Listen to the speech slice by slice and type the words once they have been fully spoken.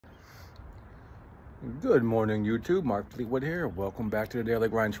Good morning, YouTube. Mark Fleetwood here. Welcome back to the Daily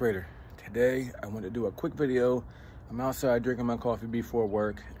Grind Trader. Today, I want to do a quick video. I'm outside drinking my coffee before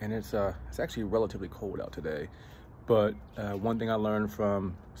work, and it's actually relatively cold out today. But one thing I learned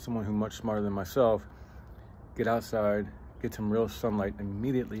from someone who's much smarter than myself: get outside, get some real sunlight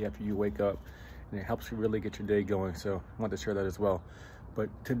immediately after you wake up, and it helps you really get your day going. So I want to share that as well. But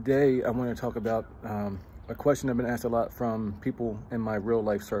today, I want to talk about a question I've been asked a lot from people in my real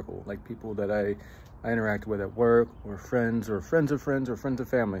life circle, like people that I interact with at work, or friends of friends or friends of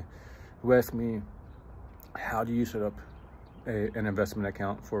family, who ask me, how do you set up an investment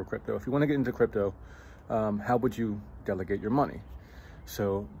account for crypto? If you want to get into crypto, how would you delegate your money?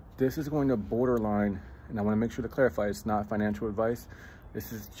 So this is going to borderline, and I want to make sure to clarify, it's not financial advice.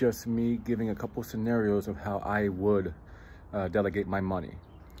 This is just me giving a couple scenarios of how I would delegate my money.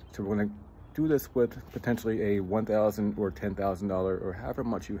 So we're going to do this with potentially a $1,000 or $10,000 or however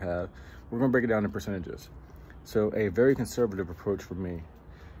much you have. We're going to break it down in percentages. So a very conservative approach for me,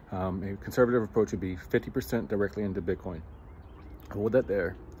 a conservative approach would be 50% directly into Bitcoin. Hold that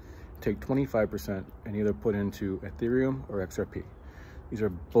there. Take 25% and either put into Ethereum or XRP. These are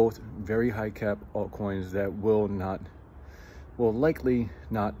both very high cap altcoins that will likely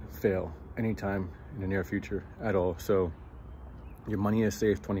not fail anytime in the near future at all. So your money is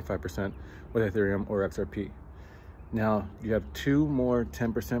safe 25% with Ethereum or XRP. Now you have two more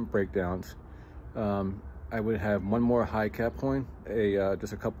 10% breakdowns. I would have one more high cap coin.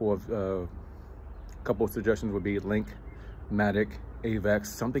 Just a couple of suggestions would be Link, Matic, AVAX,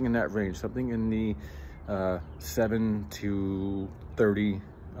 something in that range, something in the 7 to 30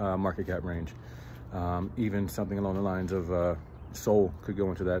 market cap range. Even something along the lines of Sol could go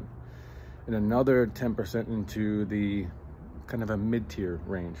into that, and another 10% into the kind of a mid-tier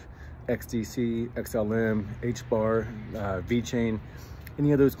range. XDC, XLM, HBAR, VeChain,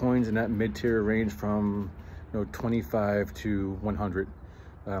 any of those coins in that mid-tier range from 25 to 100.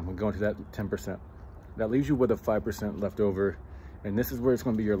 We'll go into that 10%. That leaves you with a 5% left over, and this is where it's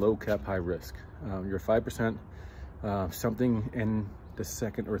going to be your low cap, high risk. Your 5%, something in the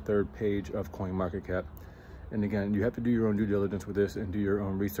second or third page of CoinMarketCap. And again, you have to do your own due diligence with this and do your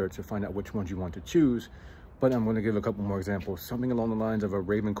own research to find out which ones you want to choose. But I'm going to give a couple more examples. Something along the lines of a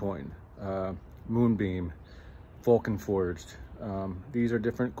Raven coin, Moonbeam, Vulcan Forged. These are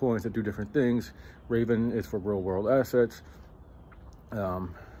different coins that do different things. Raven is for real world assets.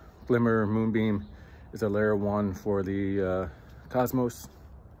 Glimmer, Moonbeam is a layer 1 for the Cosmos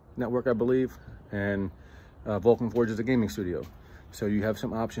network, I believe. And Vulcan Forge is a gaming studio. So you have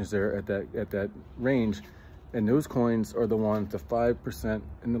some options there at that range. And those coins are the ones, the 5%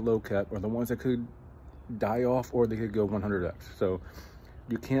 in the low cap, are the ones that could die off, or they could go 100x. So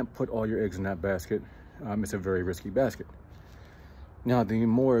you can't put all your eggs in that basket. It's a very risky basket. Now, the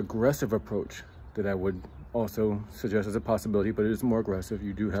more aggressive approach that I would also suggest as a possibility, but it is more aggressive,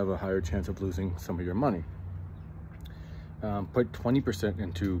 you do have a higher chance of losing some of your money. Put 20%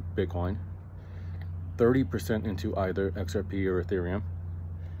 into Bitcoin, 30% into either XRP or Ethereum.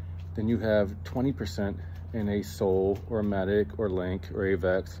 Then you have 20% in a Sol or Matic or Link or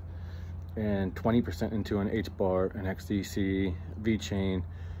AVAX, and 20% into an HBAR, an XDC, VeChain.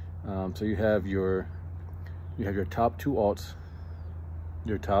 So you have your top two alts,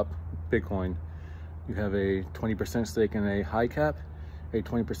 your top Bitcoin. You have a 20% stake in a high cap, a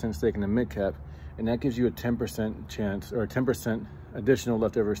 20% stake in a mid cap, and that gives you a 10% chance, or a 10% additional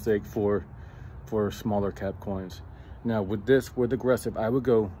leftover stake for smaller cap coins. Now with aggressive, I would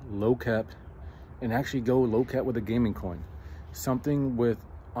go low cap, and actually go low cap with a gaming coin, something with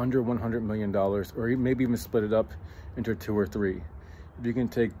under $100 million, or maybe even split it up into 2 or 3. If you can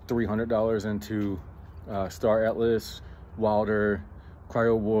take $300 into Star Atlas, Wilder,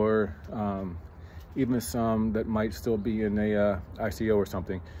 Cryo War, even some that might still be in a ICO or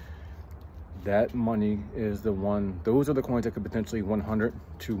something, that money is the one. Those are the coins that could potentially 100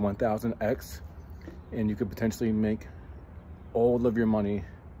 to 1000x, and you could potentially make all of your money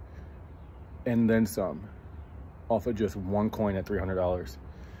and then some off of just one coin at $300.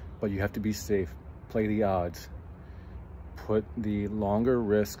 But you have to be safe, play the odds, put the longer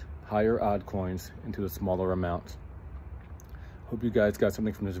risk, higher odd coins into the smaller amounts. Hope you guys got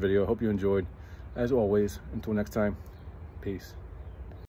something from this video. Hope you enjoyed. As always, until next time, peace.